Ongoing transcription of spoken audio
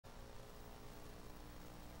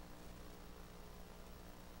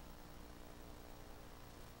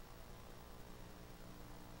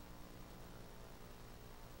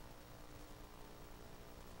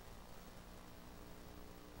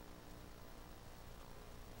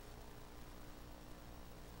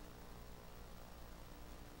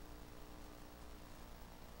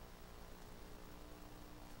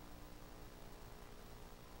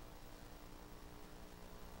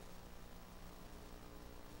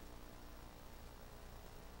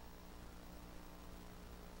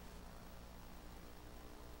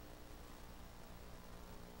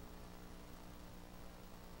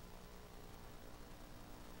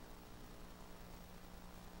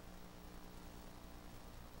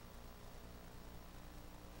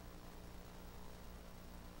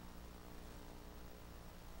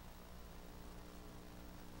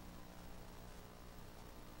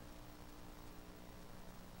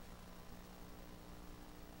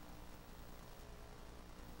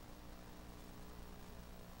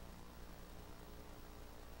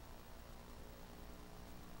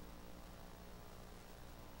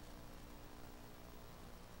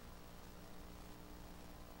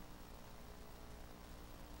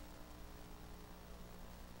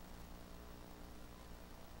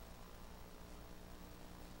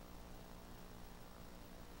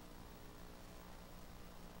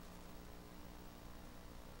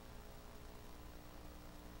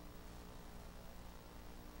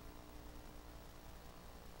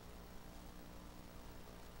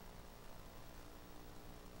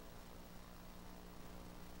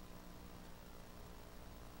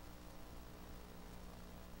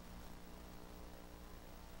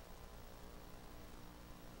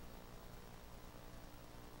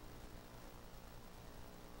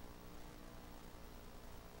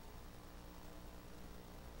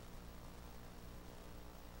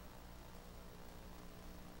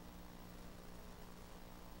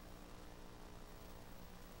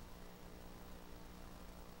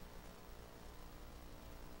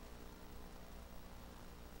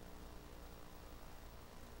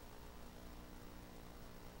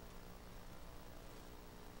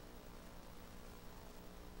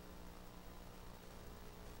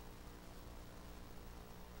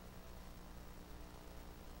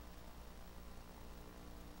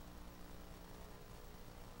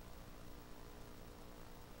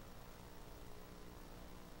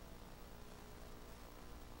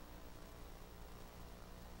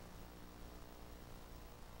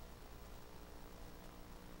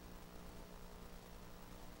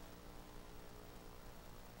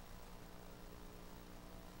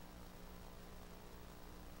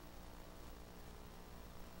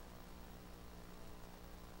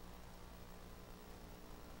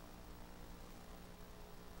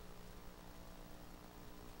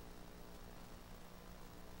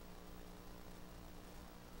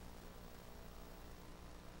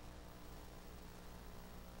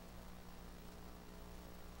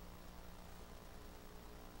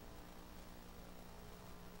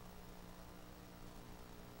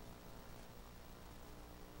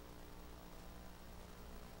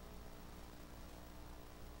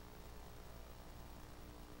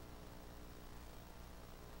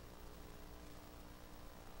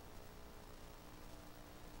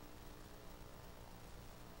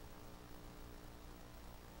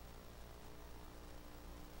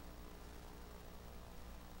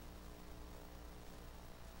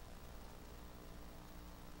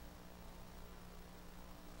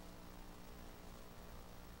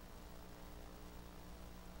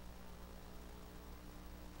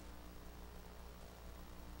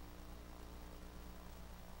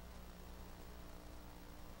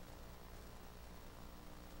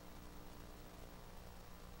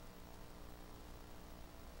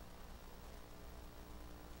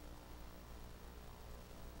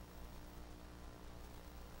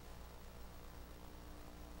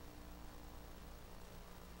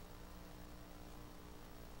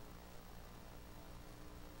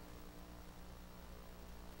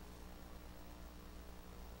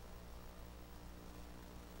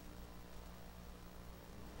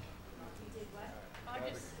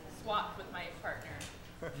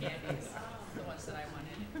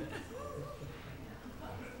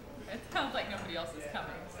Sounds like nobody else is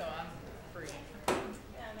coming, so I'm free.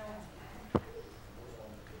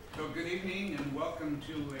 So good evening and welcome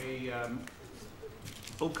to a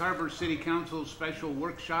Oak Harbor City Council special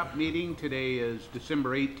workshop meeting. Today is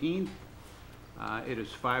December 18th. It is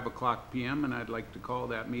 5:00 p.m. and I'd like to call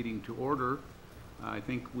that meeting to order. I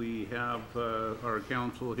think we have our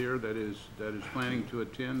council here that is planning to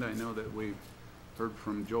attend. I know that we've heard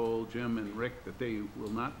from Joel, Jim, and Rick that they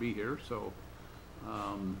will not be here. So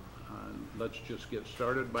let's just get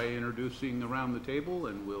started by introducing around the table,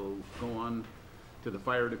 and we'll go on to the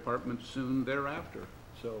fire department soon thereafter.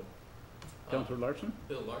 So, Councilor Larson?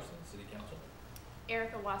 Bill Larson, City Council.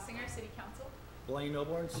 Erica Wassinger, City Council. Blaine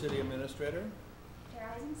Oborn, City Administrator.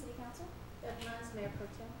 Tara Eisen, City Council. Deb Nunes, Mayor Pro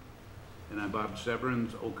Tem. And I'm Bob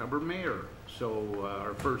Severns, Oak Harbor Mayor. So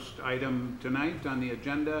our first item tonight on the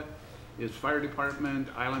agenda is Fire Department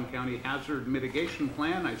Island County Hazard Mitigation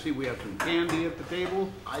Plan. I see we have some candy at the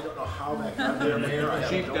table. I don't know how that got there, Mayor. I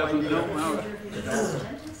Chief have no doesn't idea. know how.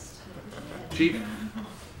 Chief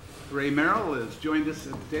Ray Merrill has joined us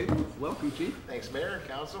at the table. Welcome, Chief. Thanks, Mayor and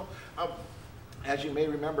Council. As you may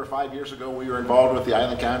remember, 5 years ago, we were involved with the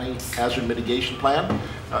Island County Hazard Mitigation Plan.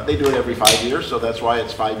 They do it every 5 years, so that's why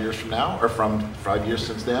it's 5 years from now, or from 5 years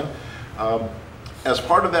since then. As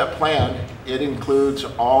part of that plan, it includes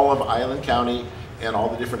all of Island County and all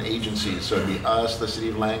the different agencies. So it'd be us, the City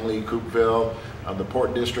of Langley, Coopville, the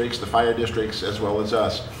port districts, the fire districts, as well as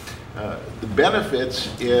us. The benefits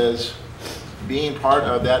is being part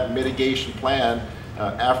of that mitigation plan.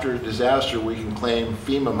 After a disaster, we can claim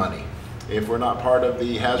FEMA money. If we're not part of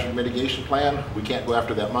the hazard mitigation plan, we can't go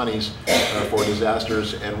after that monies for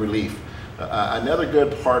disasters and relief. Another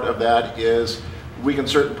good part of that is we can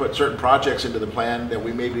put certain projects into the plan that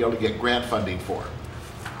we may be able to get grant funding for.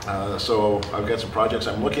 So I've got some projects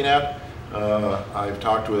I'm looking at. I've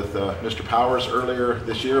talked with Mr. Powers earlier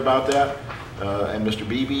this year about that, and Mr.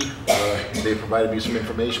 Beebe. They provided me some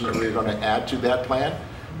information that we're going to add to that plan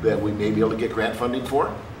that we may be able to get grant funding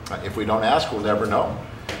for. If we don't ask, we'll never know.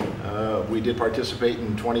 We did participate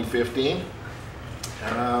in 2015.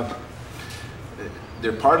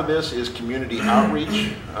 Part of this is community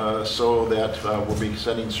outreach, so that we'll be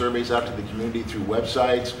sending surveys out to the community through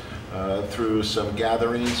websites, through some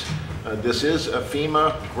gatherings. This is a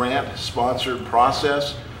FEMA grant sponsored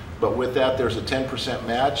process, but with that there's a 10%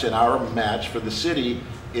 match, and our match for the city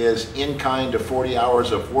is in kind of 40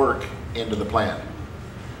 hours of work into the plan.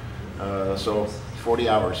 So 40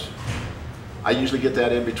 hours. I usually get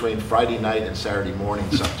that in between Friday night and Saturday morning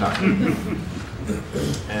sometime.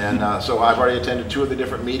 And so I've already attended 2 of the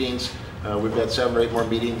different meetings. We've got 7 or 8 more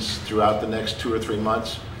meetings throughout the next 2 or 3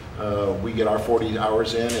 months. We get our 40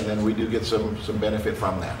 hours in, and then we do get some benefit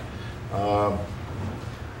from that.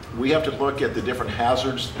 We have to look at the different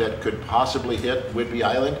hazards that could possibly hit Whidbey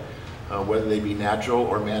Island, whether they be natural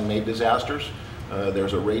or man-made disasters.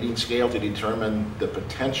 There's a rating scale to determine the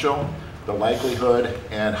potential, the likelihood,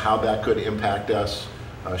 and how that could impact us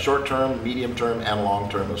short-term, medium-term, and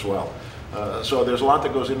long-term as well. So there's a lot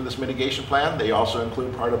that goes into this mitigation plan. They also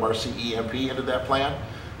include part of our CEMP into that plan.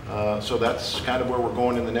 So that's kind of where we're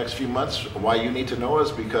going in the next few months. Why you need to know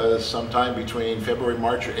is because sometime between February,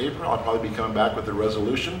 March, or April, I'll probably be coming back with a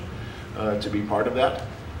resolution to be part of that,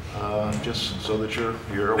 just so that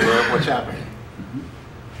you're aware of what's happening.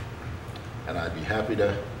 And I'd be happy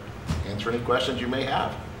to answer any questions you may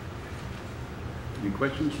have. Any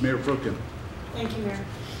questions? Mayor Pro Tem. Thank you, Mayor.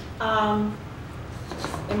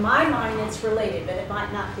 In my mind, it's related, but it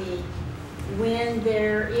might not be. When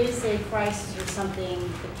there is a crisis or something,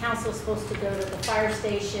 the council's supposed to go to the fire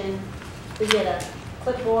station. We get a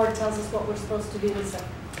clipboard, tells us what we're supposed to do and stuff.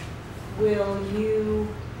 Will you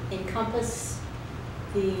encompass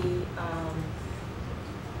the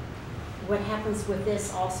what happens with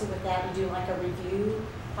this also with that, and do like a review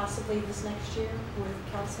possibly this next year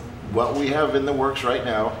with council? What we have in the works right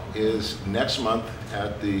now is next month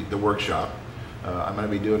at the workshop. I'm going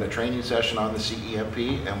to be doing a training session on the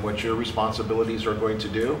CEMP and what your responsibilities are going to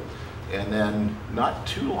do. And then not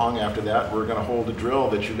too long after that, we're going to hold a drill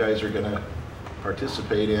that you guys are going to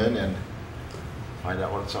participate in and find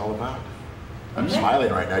out what it's all about. I'm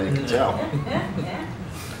smiling right now, you can tell. Yeah.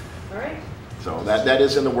 All right. So that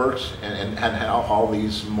is in the works, and how all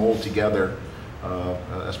these mold together,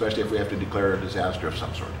 especially if we have to declare a disaster of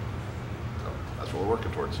some sort. So that's what we're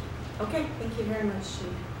working towards. Okay, thank you very much,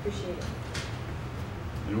 Chief. Appreciate it.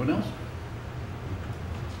 Anyone else?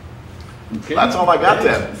 Okay. That's all I got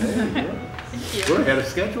then. Thank you. We're ahead of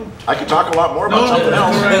schedule. I could talk a lot more about something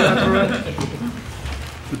else. That's all right.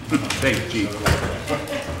 Thanks, Chief.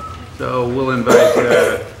 So we'll invite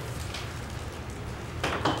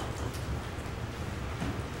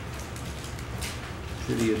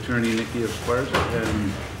City Attorney Nikki Esparza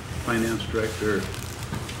and Finance Director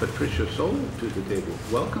Patricia Soul to the table.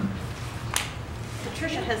 Welcome.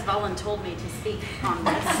 Patricia has voluntold me to speak on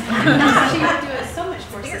this. She would do it so much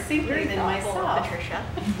more succinctly than myself. Patricia.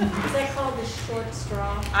 Is that called the short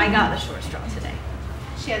straw? I got the short straw today.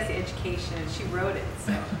 She has the education and she wrote it,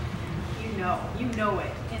 so you know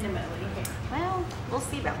it intimately. Well, we'll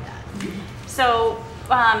see about that. So,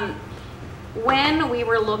 when we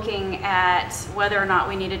were looking at whether or not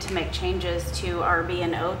we needed to make changes to our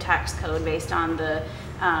B&O tax code based on the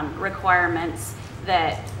requirements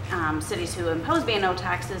that cities who impose B&O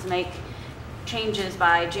taxes make changes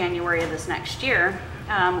by January of this next year,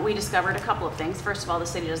 we discovered a couple of things. First of all, the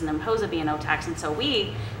city doesn't impose a B&O tax, and so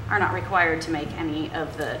we are not required to make any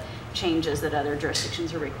of the changes that other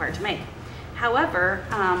jurisdictions are required to make. However,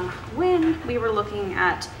 when we were looking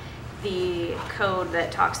at the code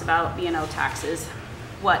that talks about B&O taxes,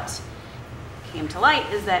 what came to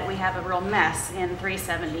light is that we have a real mess in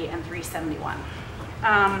 370 and 371.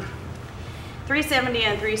 370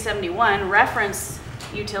 and 371 reference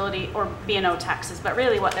utility or B&O taxes, but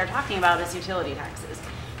really what they're talking about is utility taxes.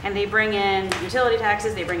 And they bring in utility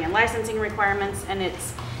taxes, they bring in licensing requirements, and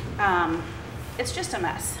it's just a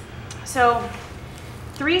mess. So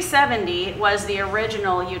 370 was the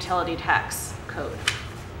original utility tax code.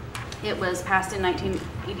 It was passed in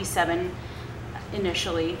 1987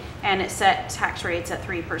 initially, and it set tax rates at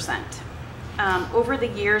 3%. Over the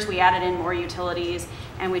years, we added in more utilities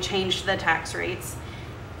and we changed the tax rates.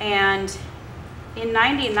 And in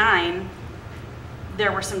 '99,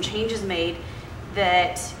 there were some changes made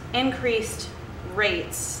that increased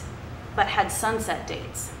rates but had sunset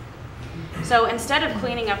dates. So instead of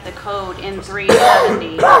cleaning up the code in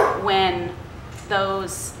 370 when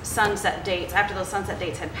those sunset dates, after those sunset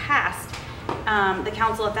dates had passed, the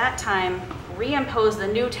council at that time reimposed the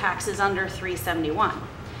new taxes under 371.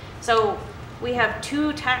 So we have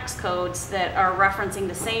two tax codes that are referencing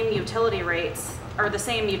the same utility rates, or the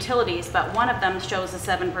same utilities, but one of them shows a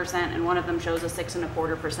 7% and one of them shows a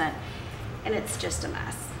 6.25%, and it's just a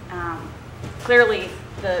mess. Clearly,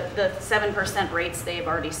 the 7% rates, they've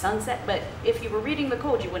already sunset, but if you were reading the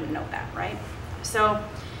code, you wouldn't know that, right? So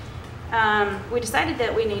we decided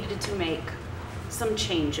that we needed to make some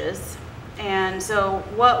changes. And so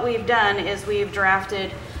what we've done is we've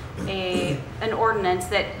drafted an ordinance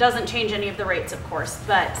that doesn't change any of the rates, of course,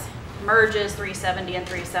 but merges 370 and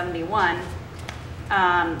 371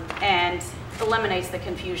 and eliminates the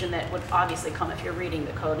confusion that would obviously come if you're reading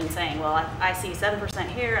the code and saying, well, I see 7%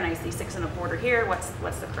 here and I see 6.25 here,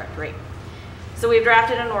 what's the correct rate? So we've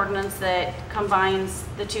drafted an ordinance that combines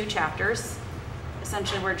the two chapters.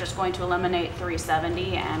 Essentially, we're just going to eliminate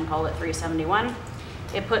 370 and call it 371.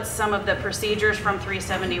 It puts some of the procedures from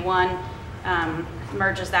 371,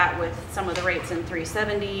 merges that with some of the rates in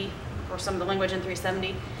 370, or some of the language in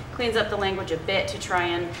 370, cleans up the language a bit to try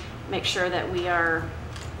and make sure that we are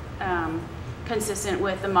consistent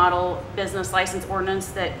with the model business license ordinance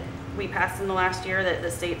that we passed in the last year that the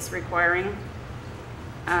state's requiring.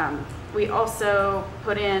 We also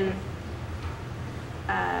put in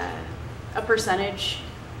a percentage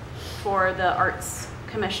for the Arts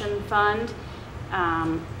Commission Fund.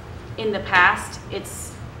 In the past,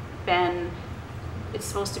 it's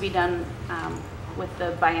supposed to be done with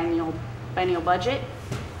the biennial budget,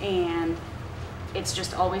 and it's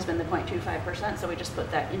just always been the 0.25%, so we just put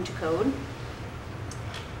that into code.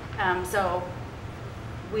 So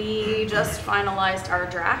we just finalized our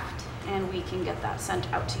draft, and we can get that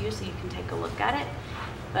sent out to you so you can take a look at it.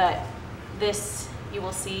 But this you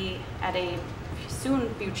will see at a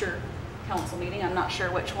soon future council meeting. I'm not sure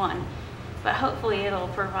which one, but hopefully it'll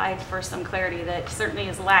provide for some clarity that certainly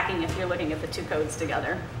is lacking if you're looking at the two codes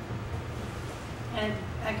together. And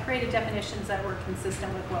I created definitions that were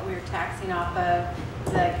consistent with what we were taxing off of,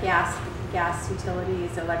 the gas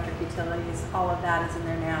utilities, electric utilities, all of that is in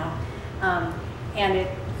there now. And it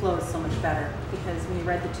flows so much better because when you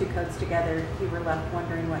read the two codes together, you were left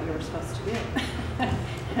wondering what you were supposed to do.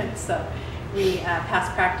 And so we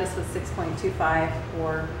past practice was 6.25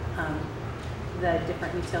 for the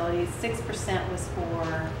different utilities. 6% was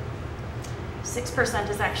for 6%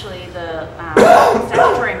 is actually the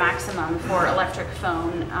statutory maximum for electric,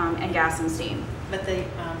 phone, and gas and steam. But the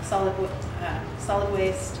solid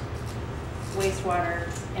waste, wastewater,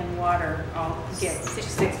 and water all get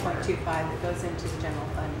 6.25 that goes into the general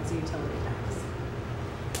fund as utility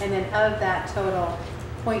tax. And then of that total,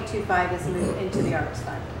 0.25 is moved into the arts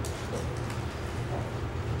fund.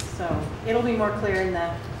 So it'll be more clear in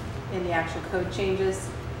the actual code changes,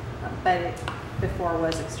 but it before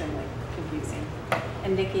was extremely confusing.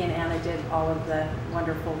 And Nikki and Anna did all of the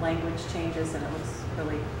wonderful language changes, and it was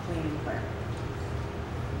really clean and clear.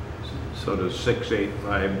 So does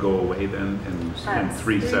 685 go away then, and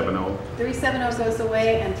 370? 370 goes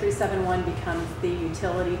away, and 371 becomes the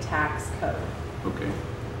utility tax code. Okay.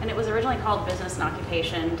 And it was originally called Business and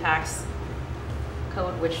Occupation Tax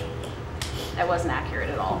Code, which that wasn't accurate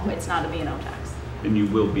at all. It's not a B&O tax. And you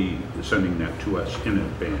will be sending that to us in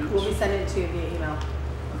advance? We'll be sending it to you via email.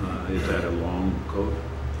 Is that a long code?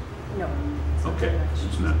 No. it's not Okay, very much.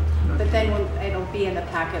 it's not. But then it'll be in the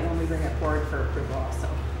packet when we bring it forward for approval also.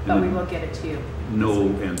 But we will get it to you. No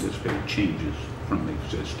anticipated changes from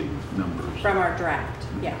existing numbers? From our draft,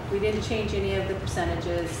 yeah. We didn't change any of the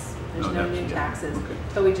percentages. There's No, no that's- new yeah, taxes. okay.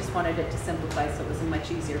 But we just wanted it to simplify so it was much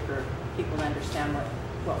easier for people to understand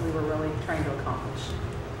what we were really trying to accomplish.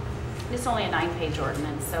 It's only a 9-page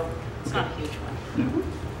ordinance, so it's not a huge one. Yeah.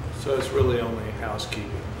 So it's really only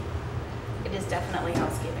housekeeping. It is definitely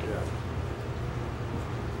housekeeping.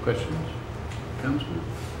 Questions, Councilman?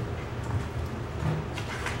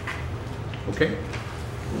 Okay,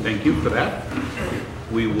 thank you for that.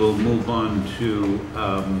 We will move on to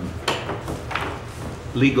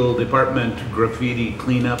Legal Department graffiti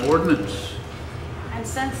cleanup ordinance. And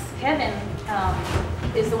since Kevin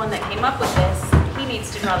is the one that came up with this, he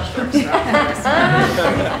needs to draw the short straw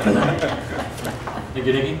for this. Hey,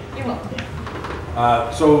 good evening. You're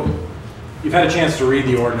welcome. So you've had a chance to read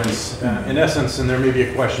the ordinance. In essence, and there may be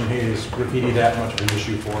a question, hey, is graffiti that much of an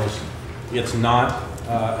issue for us? It's not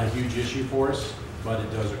a huge issue for us, but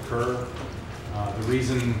it does occur. The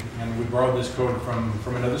reason, and we borrowed this code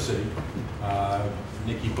from another city.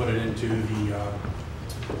 Nikki put it into the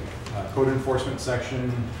code enforcement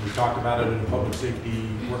section. We talked about it at a public safety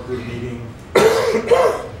work group meeting.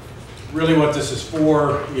 Really what this is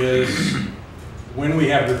for is when we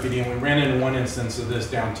have graffiti, and we ran into one instance of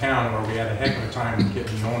this downtown where we had a heck of a time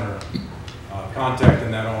getting the owner,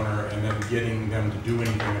 contacting that owner, and then getting them to do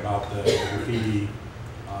anything about the graffiti.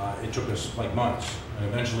 It took us like months. And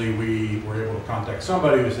eventually we were able to contact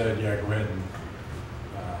somebody who said, yeah, go ahead and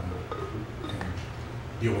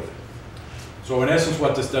deal with it. So in essence,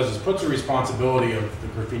 what this does is puts the responsibility of the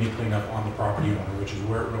graffiti cleanup on the property owner, which is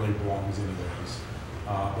where it really belongs anyways.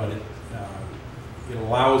 But it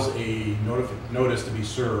allows a notice to be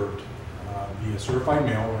served via certified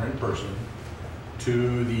mail or in person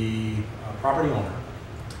to the property owner,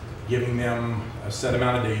 giving them a set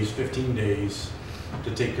amount of days, 15 days,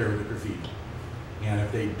 to take care of the graffiti. And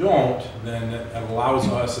if they don't, then it allows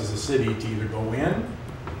us as a city to either go in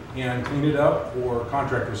and clean it up or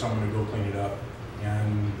contract with someone to go clean it up.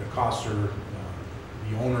 And the costs are,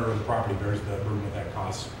 the owner of the property bears the burden of that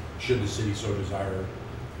cost should the city so desire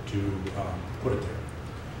to put it there.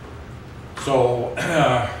 So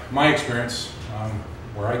my experience,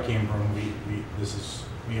 where I came from,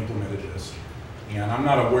 we implemented this. And I'm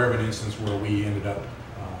not aware of an instance where we ended up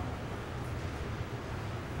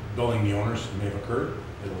billing the owners. It may have occurred.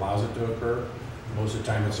 It allows it to occur. Most of the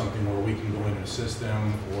time it's something where we can go in and assist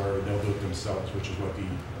them, or they'll do it themselves, which is what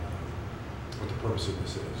the purpose of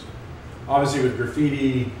this is. Obviously with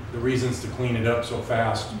graffiti, the reasons to clean it up so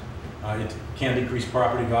fast, it can decrease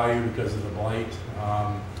property value because of the blight.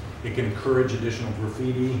 It can encourage additional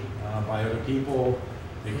graffiti by other people.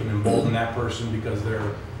 It can embolden that person because their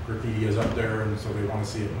graffiti is up there and so they want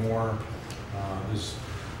to see it more.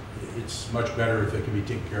 It's much better if it can be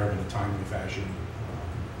taken care of in a timely fashion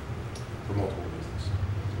for multiple reasons.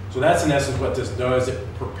 So that's in essence what this does. It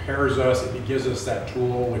prepares us, it gives us that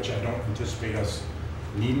tool, which I don't anticipate us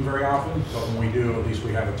needing very often, but when we do, at least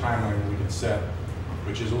we have a timeline we can set,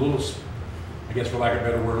 which is a little, I guess for lack of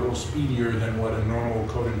a better word, a little speedier than what a normal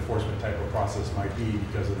code enforcement type of process might be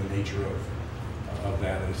because of the nature of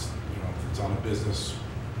that is, you know, it's on a business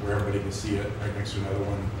where everybody can see it right next to another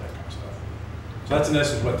one, that kind of stuff. So that's in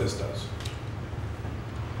essence what this does.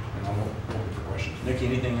 And I'm open for questions. Nikki,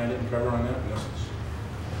 anything I didn't cover on that in essence?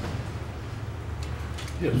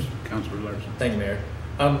 Yes, Councilor Larson. Thank you, Mayor.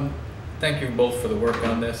 Thank you both for the work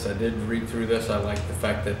on this. I did read through this. I like the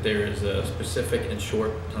fact that there is a specific and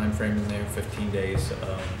short time frame in there, 15 days.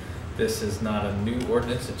 This is not a new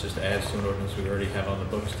ordinance. It just adds to an ordinance we already have on the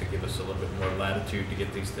books to give us a little bit more latitude to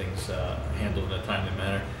get these things handled in a timely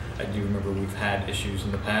manner. I do remember we've had issues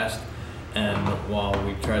in the past, and while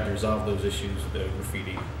we've tried to resolve those issues, the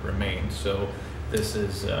graffiti remains. So this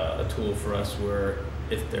is a tool for us where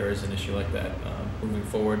if there is an issue like that moving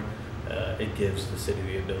forward, it gives the city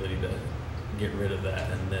the ability to get rid of that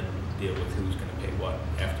and then deal with who's going to pay what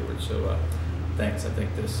afterwards. So thanks. I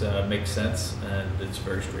think this makes sense and it's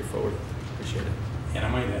very straightforward. Appreciate it. And I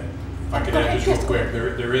might add, if I could add just real quick,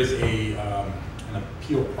 there is an an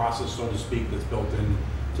appeal process, so to speak, that's built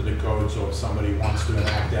into the code. So if somebody wants to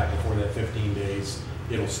enact that before that 15 days,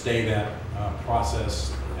 it'll stay that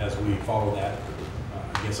process as we follow that,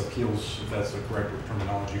 I guess, appeals, if that's the correct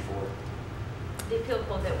terminology for it. The appeal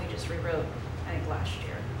code that we just rewrote, I think, last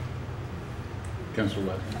year. Councilor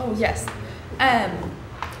Webb. Oh, yes.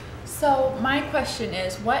 So my question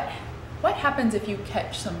is, what happens if you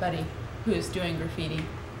catch somebody who's doing graffiti?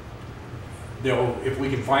 If we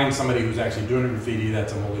can find somebody who's actually doing graffiti,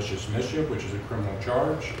 that's a malicious mischief, which is a criminal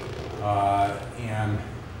charge. And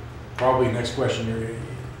probably the next question here,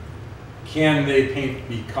 can they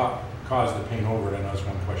be caused to paint over it? I know that's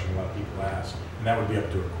one question a lot of people ask, and that would be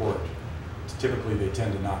up to a court. Typically, they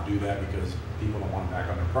tend to not do that because people don't want it back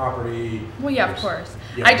on their property. Well, yeah, of course.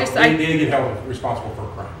 Yeah, they get held responsible for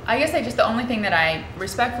a crime. I guess the only thing that I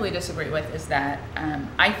respectfully disagree with is that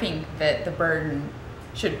I think that the burden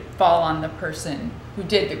should fall on the person who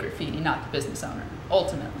did the graffiti, not the business owner,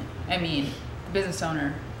 ultimately. I mean, the business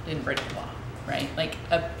owner didn't break the law, right? Like,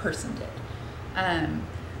 a person did.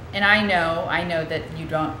 And I know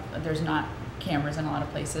that there's not cameras in a lot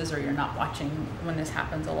of places, or you're not watching when this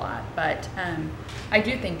happens a lot, but I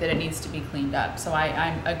do think that it needs to be cleaned up. So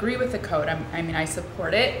I agree with the code. I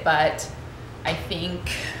support it, but I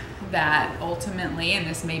think that ultimately, and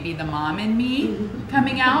this may be the mom in me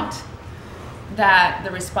coming out, that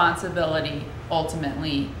the responsibility,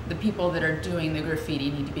 ultimately, the people that are doing the graffiti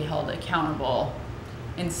need to be held accountable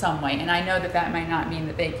in some way. And I know that might not mean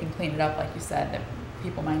that they can clean it up, like you said, that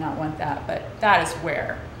people might not want that, but that is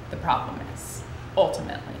where the problem is,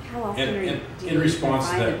 ultimately. How often do in you response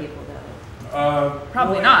to find that, the people though?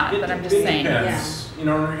 Probably not, but I'm just saying. Depends. You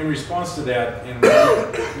know, in response to that,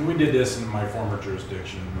 and we did this in my former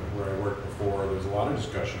jurisdiction where I worked before, there was a lot of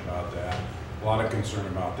discussion about that, a lot of concern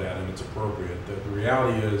about that, and it's appropriate. The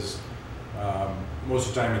reality is, most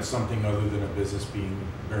of the time it's something other than a business being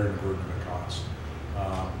bearing the burden of the cost.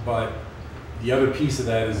 But the other piece of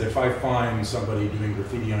that is if I find somebody doing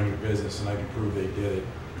graffiti on your business and I can prove they did it,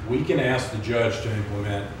 we can ask the judge to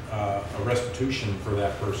implement a restitution for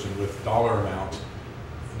that person with dollar amount.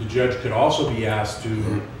 The judge could also be asked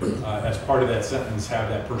to, as part of that sentence, have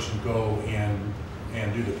that person go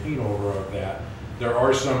and do the paint over of that. There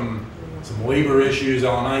are some labor issues,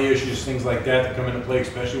 L&I issues, things like that come into play,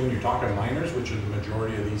 especially when you're talking minors, which are the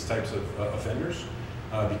majority of these types of offenders,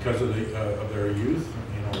 because of their youth.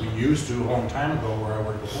 You know, we used to, a long time ago where I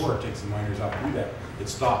worked before, take some minors out to do that. It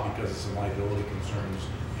stopped because of some liability concerns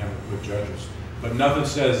with judges. But nothing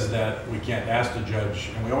says that we can't ask the judge,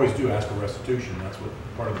 and we always do ask for restitution. That's what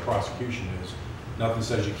part of the prosecution is. Nothing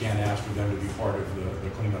says you can't ask for them to be part of the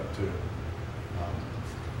cleanup too.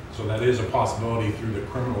 So that is a possibility through the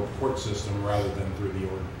criminal court system rather than through the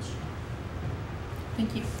ordinance.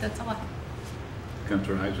 Thank you. That's all I have.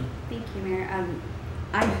 Councilor Eisen. Thank you, Mayor.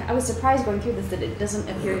 I was surprised going through this that it doesn't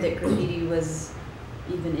appear that graffiti was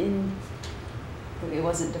even it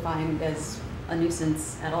wasn't defined as a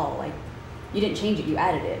nuisance at all. Like, you didn't change it, you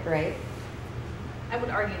added it, right? I would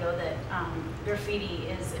argue, though, that graffiti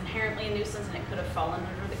is inherently a nuisance and it could have fallen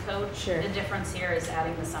under the code. Sure. The difference here is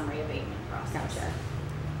adding the summary abatement process. Gotcha.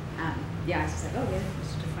 Yeah, I was just like, oh yeah,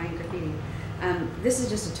 just define graffiti. This is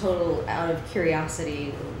just a total out of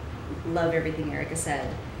curiosity. Love everything Erica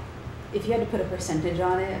said. If you had to put a percentage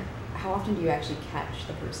on it, how often do you actually catch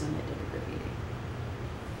the person that did the graffiti?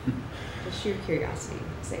 Just sheer curiosity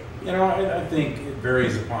sake. You know, I think it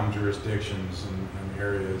varies upon jurisdictions and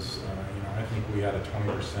areas. You know, I think we had a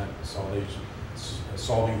 20%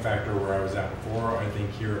 solving factor where I was at before. I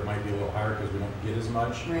think here it might be a little higher because we don't get as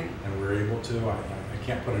much, right, and we're able to. I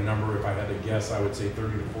can't put a number. If I had to guess, I would say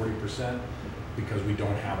 30 to 40% because we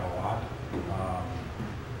don't have a lot.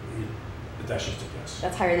 But that's just a guess.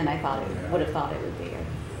 That's higher than I thought would have thought it would be.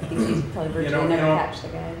 I think you probably virtually never catch the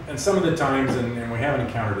guy. And some of the times, and we haven't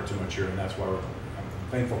encountered it too much here, and that's why I'm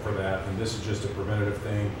thankful for that. And this is just a preventative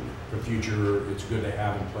thing for future. It's good to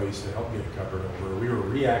have in place to help get it covered over. We were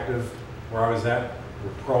reactive where I was at.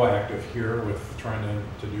 We're proactive here with trying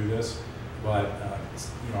to do this. But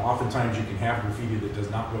you know, oftentimes you can have graffiti that does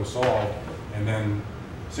not go solved, and then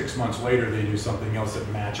 6 months later they do something else that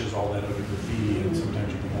matches all that other graffiti, and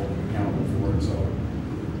sometimes you can hold them accountable for it. So,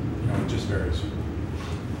 you know, it just varies.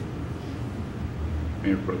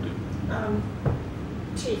 Mayor Pro Tem.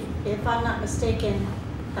 Chief, if I'm not mistaken,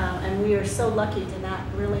 and we are so lucky to not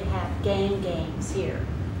really have games here,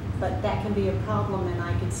 but that can be a problem, and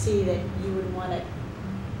I can see that you would want it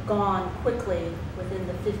gone quickly within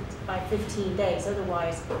by 15 days.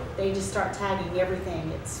 Otherwise, they just start tagging everything.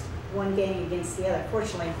 It's one gang against the other.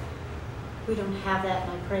 Fortunately, we don't have that,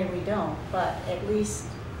 and I pray we don't. But at least,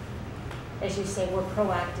 as you say, we're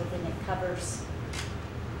proactive, and it covers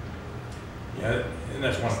Yeah, and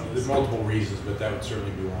that's one, there's multiple reasons, but that would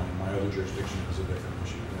certainly be one. In my other jurisdiction, it was a different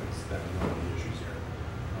issue. That was one of the issues here,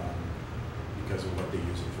 because of what they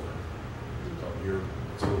use it for. So here,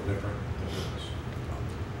 it's a little different than this.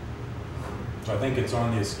 So I think it's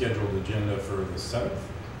on the scheduled agenda for the 7th.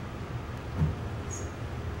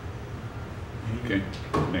 Okay,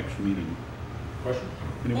 next meeting. Question?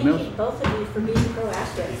 Anyone Thank else? you, both of you, for being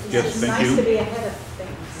proactive. Yes, It's thank nice you. to be ahead of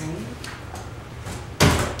things.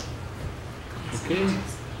 Okay.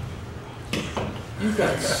 You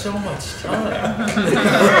got so much time.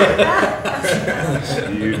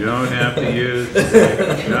 You don't have to use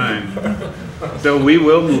time. So we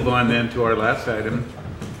will move on then to our last item.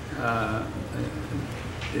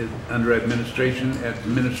 Under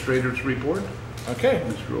administrator's report. Okay,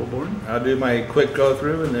 Mr. Olborn. I'll do my quick go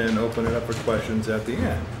through and then open it up for questions at the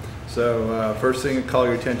end. So first thing, call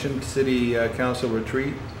your attention, City Council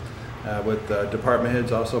retreat with department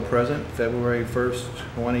heads also present, February 1st,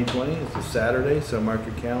 2020. It's a Saturday, so mark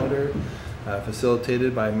your calendar.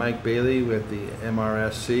 Facilitated by Mike Bailey with the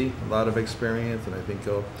MRSC. A lot of experience, and I think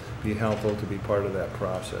it'll be helpful to be part of that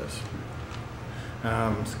process.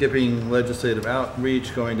 Skipping legislative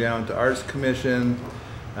outreach, going down to Arts Commission.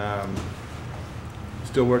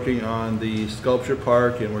 Still working on the sculpture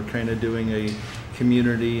park, and we're kind of doing a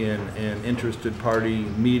community and interested party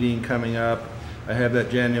meeting coming up. I have that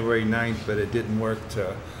January 9th, but it didn't work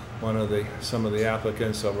to some of the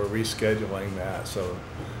applicants, so we're rescheduling that. So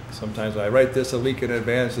sometimes I write this a week in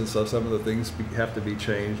advance, and so some of the things have to be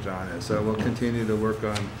changed on it. So we'll continue to work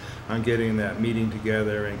on getting that meeting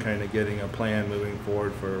together and kind of getting a plan moving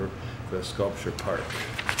forward for the sculpture park.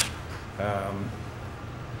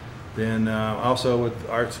 Then also with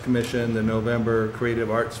Arts Commission, the November Creative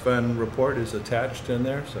Arts Fund report is attached in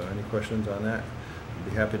there, so any questions on that, I'd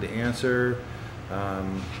be happy to answer.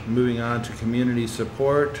 Moving on to community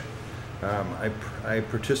support, I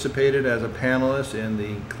participated as a panelist in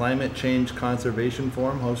the Climate Change Conservation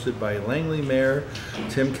Forum hosted by Langley Mayor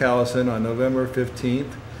Tim Callison on November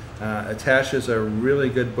 15th. Attached is a really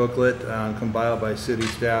good booklet compiled by city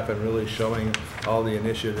staff and really showing all the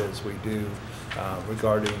initiatives we do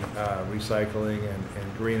regarding recycling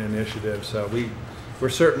and green initiatives. So we're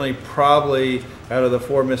certainly probably, out of the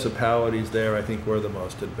 4 municipalities there, I think we're the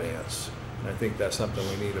most advanced. And I think that's something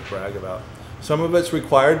we need to brag about. Some of it's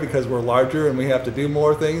required because we're larger and we have to do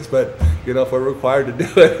more things, but you know, if we're required to do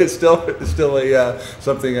it, it's still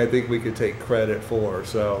something I think we could take credit for.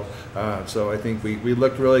 So I think we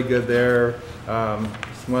looked really good there.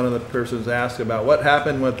 One of the persons asked about what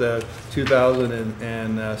happened with the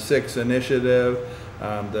 2006 initiative,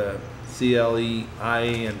 the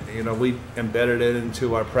CLEI, and you know, we embedded it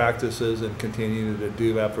into our practices and continue to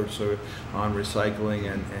do efforts on recycling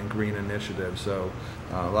and green initiatives. So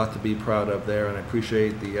a lot to be proud of there, and I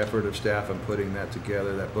appreciate the effort of staff in putting that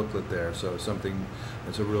together, that booklet there. So something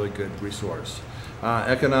that's a really good resource.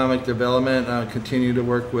 Economic development, continue to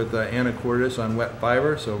work with Anacortes on wet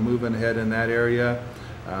fiber, so moving ahead in that area.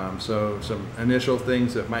 So some initial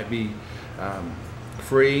things that might be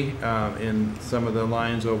free in some of the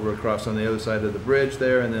lines over across on the other side of the bridge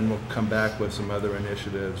there, and then we'll come back with some other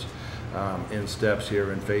initiatives in steps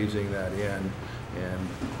here and phasing that in,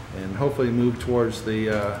 and hopefully move towards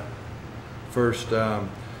the first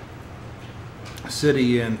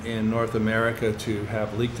city in North America to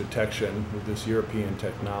have leak detection with this European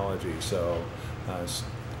technology. So it's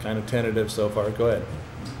kind of tentative so far. Go ahead.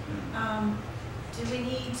 Do we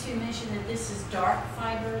need to mention that this is dark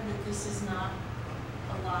fiber, that this is not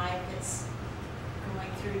alive, it's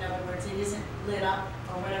going through, in other words, it isn't lit up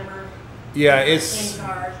or whatever? Yeah, it's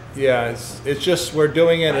just we're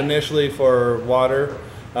doing it initially for water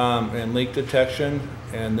and leak detection,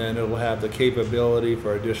 and then it will have the capability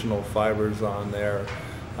for additional fibers on there.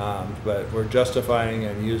 But we're justifying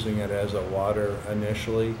and using it as a water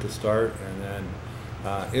initially to start, and then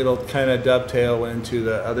it'll kind of dovetail into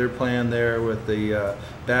the other plan there with the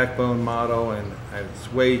backbone model, and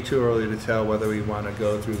it's way too early to tell whether we want to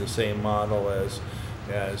go through the same model as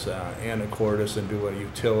Anacortes and do a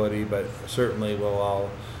utility, but certainly we'll all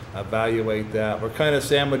evaluate that. We're kind of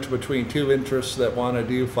sandwiched between two interests that want to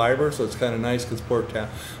do fiber, so it's kind of nice because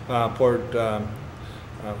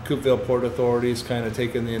Coupeville Port Authority is kind of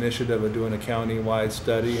taking the initiative of doing a county-wide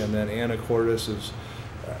study, and then Anacortes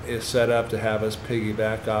is set up to have us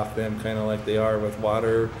piggyback off them, kind of like they are with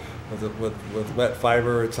water. With wet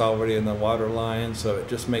fiber, it's already in the water line, so it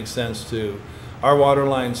just makes sense to. Our water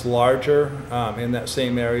line's larger in that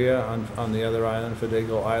same area on the other island,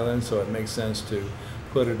 Fidego Island, so it makes sense to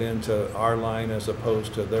put it into our line as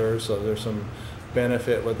opposed to theirs. So there's some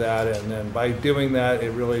benefit with that, and then by doing that,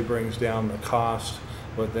 it really brings down the cost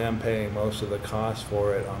with them paying most of the cost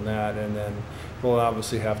for it on that. And then we'll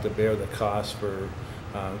obviously have to bear the cost for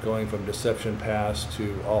going from Deception Pass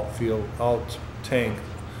to Altfield Road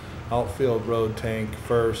tank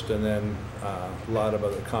first, and then a lot of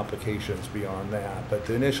other complications beyond that. But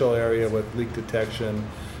the initial area with leak detection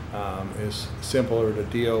is simpler to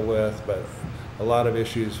deal with, but a lot of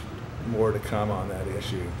issues more to come on that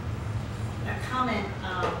issue. A comment,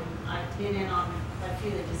 I've been in on a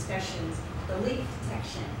few of the discussions, the leak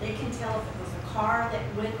detection, they can tell if it was a car that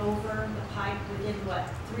went over the pipe within, what,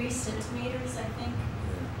 3 centimeters, I think?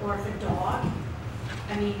 Or if a dog.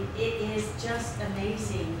 I mean, it is just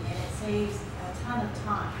amazing, and it saves a ton of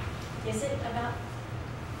time. Is it about,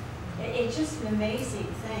 it's just an amazing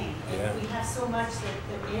thing. Yeah. We have so much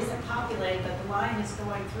that isn't populated, but the line is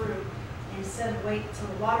going through, instead of wait till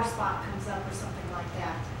the water spot comes up or something like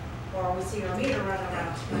that, or we see our meter run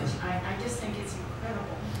around too much. I just think it's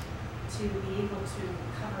incredible to be able to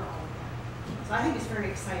cover all of that. So I think it's very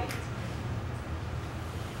exciting.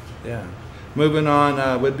 Yeah. Moving on,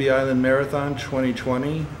 Whidbey Island Marathon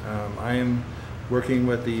 2020. I am working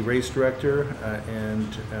with the race director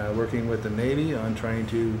and working with the Navy on trying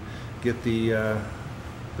to get the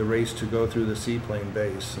race to go through the seaplane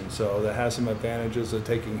base. And so that has some advantages of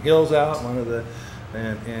taking hills out,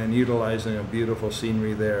 and utilizing a beautiful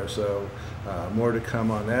scenery there. So more to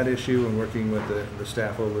come on that issue, and working with the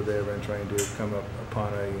staff over there and trying to come up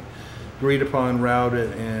upon a agreed upon route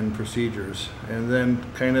and procedures. And then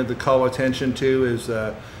kind of the call attention to is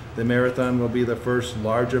the marathon will be the first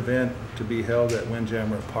large event to be held at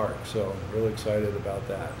Windjammer Park. So really excited about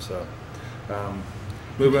that. So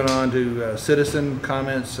moving on to citizen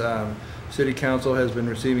comments. City Council has been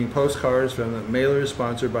receiving postcards from the mailers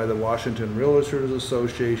sponsored by the Washington Realtors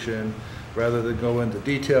Association. Rather than go into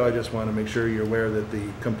detail, I just want to make sure you're aware that the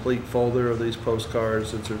complete folder of these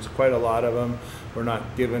postcards, since there's quite a lot of them, we're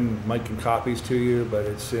not making copies to you, but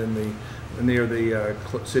it's near the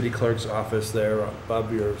city clerk's office there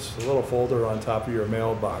above a little folder on top of your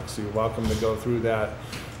mailbox. So you're welcome to go through that.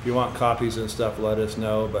 If you want copies and stuff, let us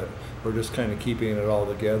know, but we're just kind of keeping it all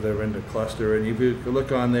together into cluster. And if you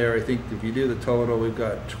look on there, I think if you do the total, we've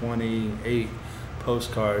got 28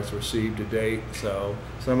 postcards received to date. So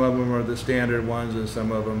some of them are the standard ones, and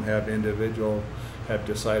some of them have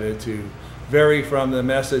decided to vary from the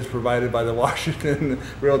message provided by the Washington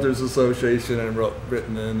Realtors Association and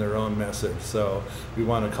written in their own message. So we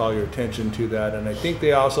want to call your attention to that. And I think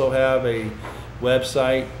they also have a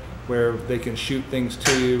website where they can shoot things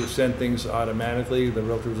to you, send things automatically, the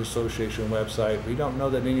Realtors Association website. We don't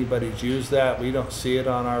know that anybody's used that. We don't see it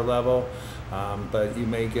on our level, but you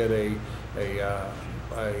may get a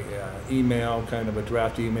email, kind of a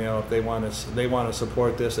draft email. If they want to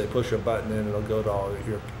support this, they push a button and it'll go to all of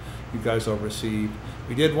you guys will receive.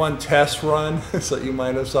 We did one test run, so you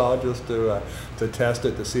might have saw, just to test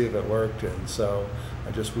it to see if it worked, and so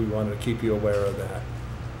we wanted to keep you aware of that.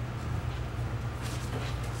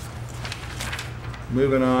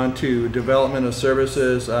 Moving on to development of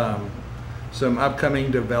services, some upcoming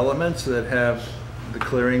developments that have the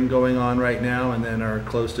clearing going on right now and then are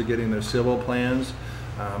close to getting their civil plans.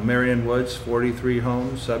 Marion Woods, 43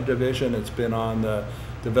 homes subdivision. It's been on the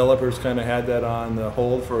developers kind of had that on the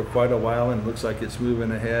hold for quite a while, and it looks like it's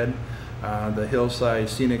moving ahead. The Hillside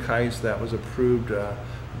Scenic Heights, that was approved,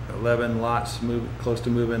 11 lots close to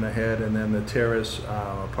moving ahead, and then the Terrace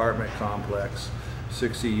apartment complex,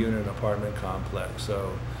 60-unit apartment complex.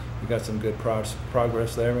 So we got some good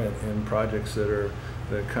progress there and projects that are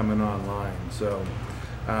coming online. So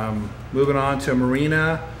moving on to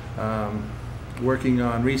Marina, working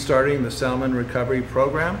on restarting the salmon recovery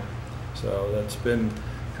program. So that's been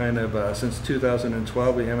kind of since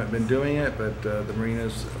 2012 we haven't been doing it, but the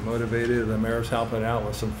Marina's motivated. The mayor's helping out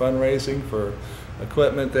with some fundraising for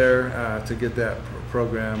equipment there to get that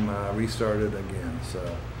program restarted again.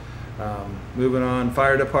 So moving on,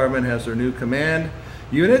 fire department has their new command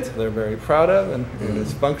unit they're very proud of, and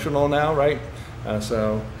it's functional now, right?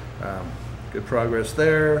 So good progress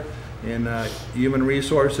there. In human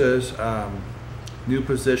resources, new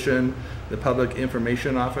position, the public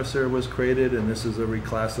information officer was created, and this is a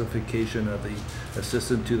reclassification of the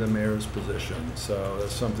assistant to the mayor's position. So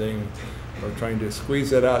that's something we're trying to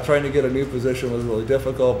squeeze it out. Trying to get a new position was really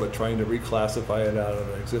difficult, but trying to reclassify it out of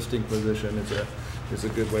an existing position is a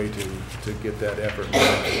good way to get that effort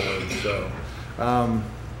moving forward. So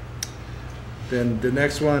then the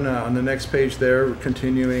next one on the next page there,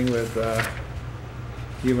 continuing with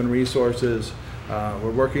human resources.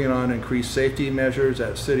 We're working on increased safety measures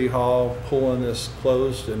at City Hall, pulling this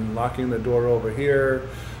closed and locking the door over here,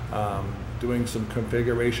 doing some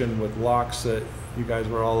configuration with locks that you guys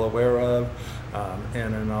were all aware of.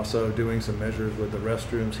 And then also doing some measures with the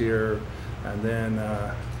restrooms here. And then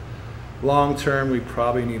long term, we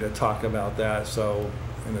probably need to talk about that. So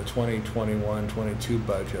in the 2021-22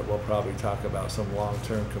 budget, we'll probably talk about some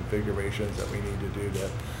long-term configurations that we need to do to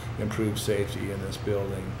improve safety in this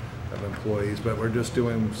building of employees. But we're just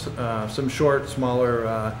doing some short,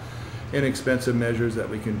 smaller, inexpensive measures that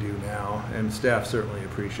we can do now, and staff certainly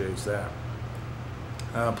appreciates that.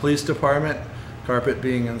 Police department, carpet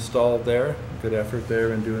being installed there, good effort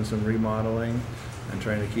there in doing some remodeling and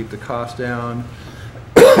trying to keep the cost down.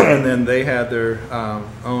 And then they had their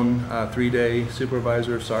own 3-day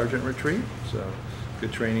supervisor sergeant retreat, so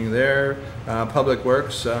good training there. Public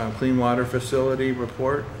Works clean water facility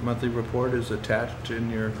report, monthly report is attached in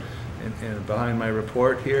your behind my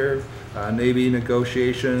report here. Navy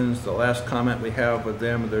negotiations, the last comment we have with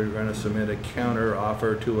them, they're going to submit a counter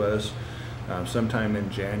offer to us sometime in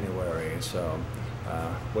January. So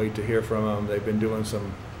wait to hear from them. They've been doing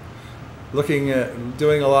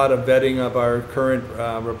doing a lot of vetting of our current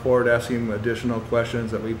report, asking additional questions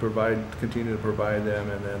that we continue to provide them,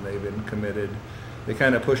 and then they've been committed. They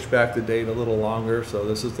kind of pushed back the date a little longer, so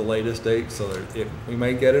this is the latest date, so we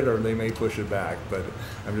may get it or they may push it back, but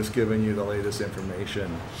I'm just giving you the latest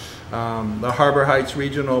information. The Harbor Heights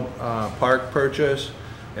Regional Park purchase,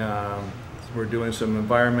 we're doing some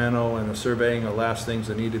environmental and surveying the last things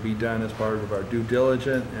that need to be done as part of our due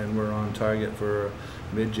diligence, and we're on target for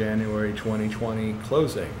mid-January 2020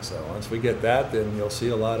 closing. So once we get that, then you'll see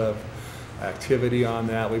a lot of activity on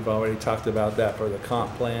that. We've already talked about that for the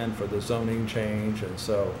comp plan, for the zoning change, and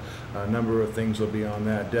so a number of things will be on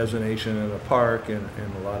that. Designation of the park and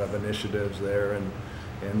a lot of initiatives there, and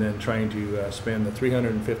then trying to spend the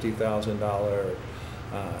 $350,000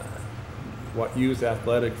 youth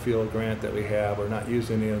athletic field grant that we have. We're not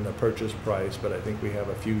using it in the purchase price, but I think we have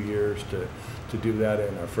a few years to do that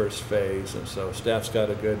in our first phase, and so staff's got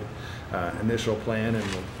a good initial plan, and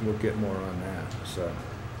we'll get more on that. So,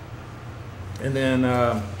 and then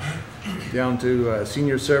down to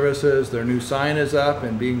senior services, their new sign is up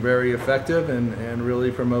and being very effective and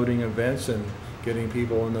really promoting events and getting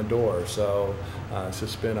people in the door. So it's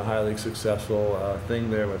just been a highly successful thing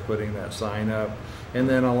there with putting that sign up. And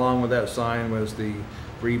then along with that sign was the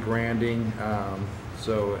rebranding.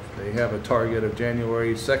 So they have a target of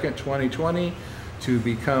January 2nd, 2020 to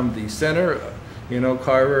become the center, Oak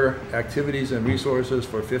Harbor activities and resources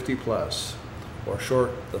for 50 plus, or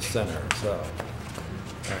short, the center. So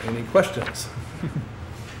any questions?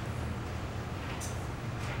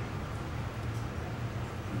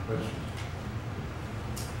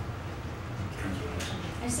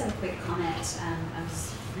 I just have a quick comment. I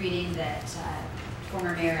was reading that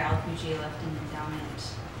former Mayor Al Pucci left an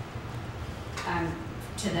endowment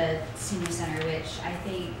to the senior center, which I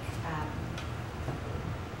think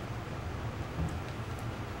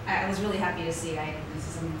I was really happy to see. This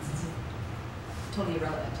is totally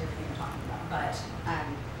irrelevant to everything we're talking about, but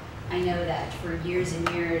I know that for years and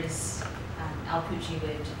years, Al Pucci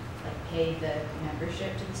would pay the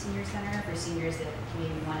membership to the senior center for seniors that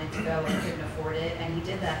maybe wanted to go and couldn't afford it, and he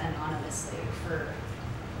did that anonymously for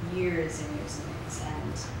years and years and years,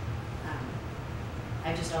 and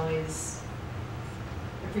I just always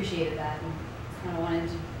appreciated that and kind of wanted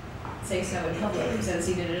to say so in public since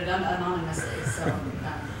he did it anonymously. So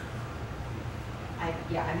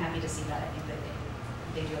I'm happy to see that. I think that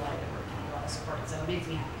they do a lot of good work and a lot of support, so it makes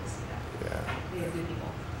me happy to see that. Yeah. They have good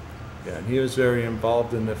people. Yeah, and he was very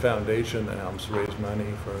involved in the foundation that helps raise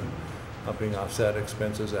money for helping offset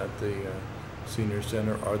expenses at the senior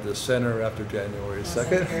center, or the center after January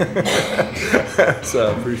 2nd.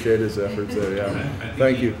 So appreciate his efforts there, yeah.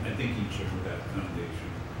 Thank you. I think he chaired that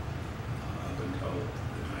foundation up until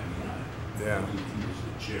the time he died. Yeah. He was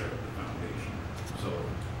the chair of the foundation. So,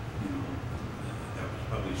 that was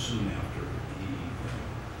probably soon after he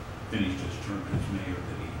finished his term as mayor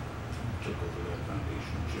that he took over that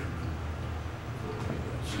foundation chairman for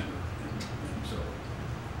the center. And so,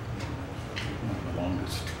 that's probably one of the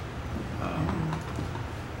longest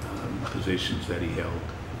positions that he held.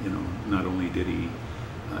 Not only did he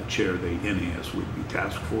chair the NAS Whidbey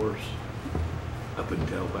Task Force up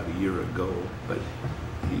until about a year ago, but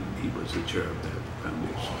he was the chair of that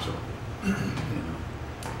foundation. So,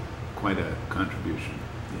 quite a contribution.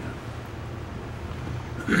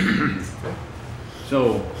 Yeah.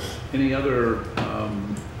 So, any other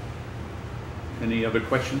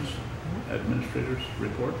questions? Administrators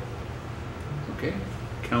report. Okay.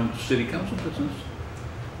 City Council business.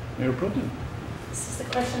 Mayor Pro Tem. This is the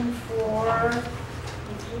question for.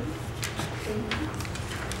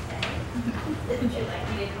 Would you like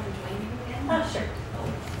me to come join you again? Oh, sure.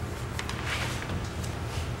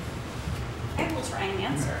 I have will try and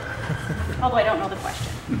answer, although I don't know the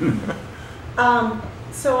question.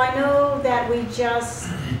 So I know that we just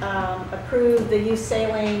approved the youth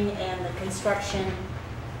sailing and the construction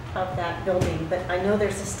of that building, but I know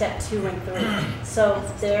there's a step 2 and 3. So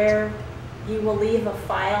there, you will leave a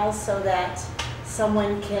file so that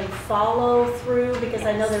someone can follow through, because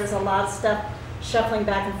I know there was a lot of stuff shuffling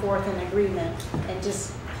back and forth in agreement, and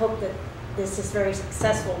just hope that this is very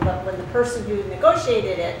successful. But when the person who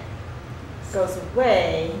negotiated it goes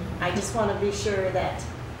away, I just want to be sure that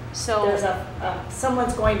So there's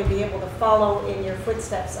someone's going to be able to follow in your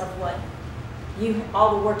footsteps of what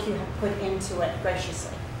all the work you have put into it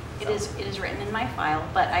graciously. it is written in my file,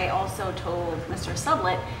 but I also told Mr.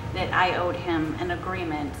 Sublett that I owed him an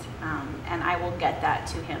agreement, and I will get that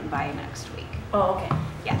to him by next week. Oh, okay.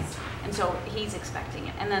 Yes, and so he's expecting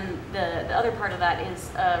it. And then the other part of that is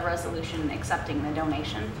a resolution accepting the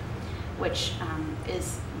donation, which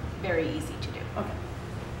is very easy to do. Okay.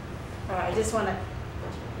 All right, I just want to,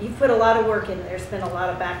 you've put a lot of work in, there's been a lot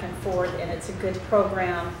of back and forth, and it's a good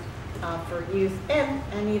program for youth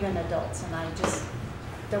and even adults, and I just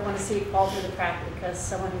don't want to see it fall through the crack because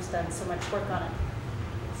someone who's done so much work on it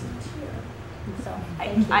isn't here. So,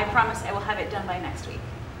 thank you. I promise I will have it done by next week.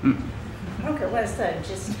 I don't care what it's done,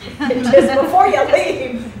 just before you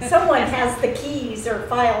leave, someone has the keys or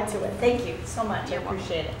file to it. Thank you so much, I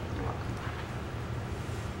appreciate it.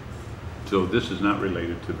 So this is not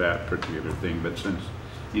related to that particular thing, but since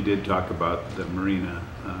you did talk about the marina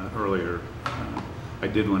earlier, I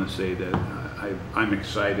did want to say that I'm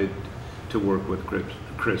excited to work with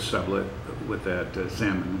Chris Sublett with that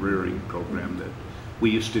salmon rearing program that we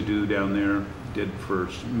used to do down there, did for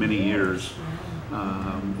many years.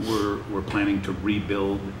 We're planning to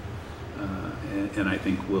rebuild, and I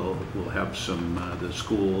think we'll have some the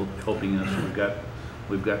school helping us.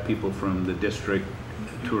 We've got people from the district,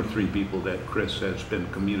 2 or 3 people that Chris has been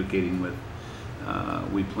communicating with.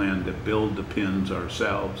 We plan to build the pins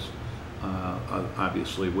ourselves,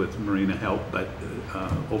 obviously with Marina help, but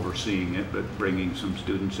overseeing it, but bringing some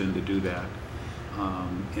students in to do that.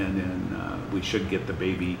 And then we should get the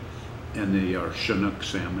baby, and they are Chinook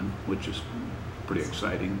salmon, which is pretty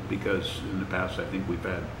exciting because in the past I think we've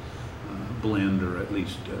had blend or at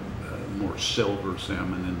least more silver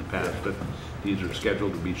salmon in the past, but these are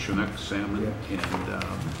scheduled to be Chinook salmon, and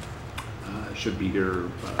should be here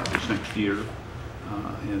this next year,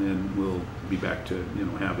 and then we'll be back to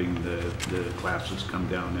having the classes come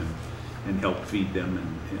down and help feed them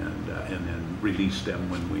and then release them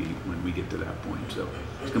when we get to that point. So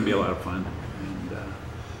it's going to be a lot of fun, and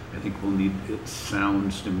I think we'll need. It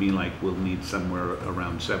sounds to me like we'll need somewhere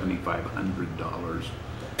around $7,500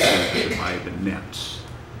 to buy the nets,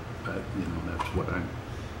 but that's what I'm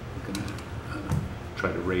going to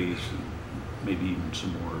try to raise, and maybe even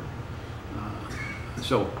some more.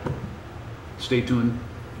 So stay tuned.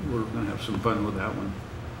 We're going to have some fun with that one,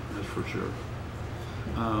 that's for sure.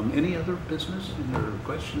 Any other business or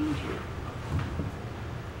questions?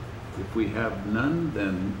 If we have none,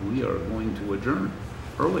 then we are going to adjourn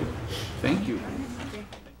early. Thank you.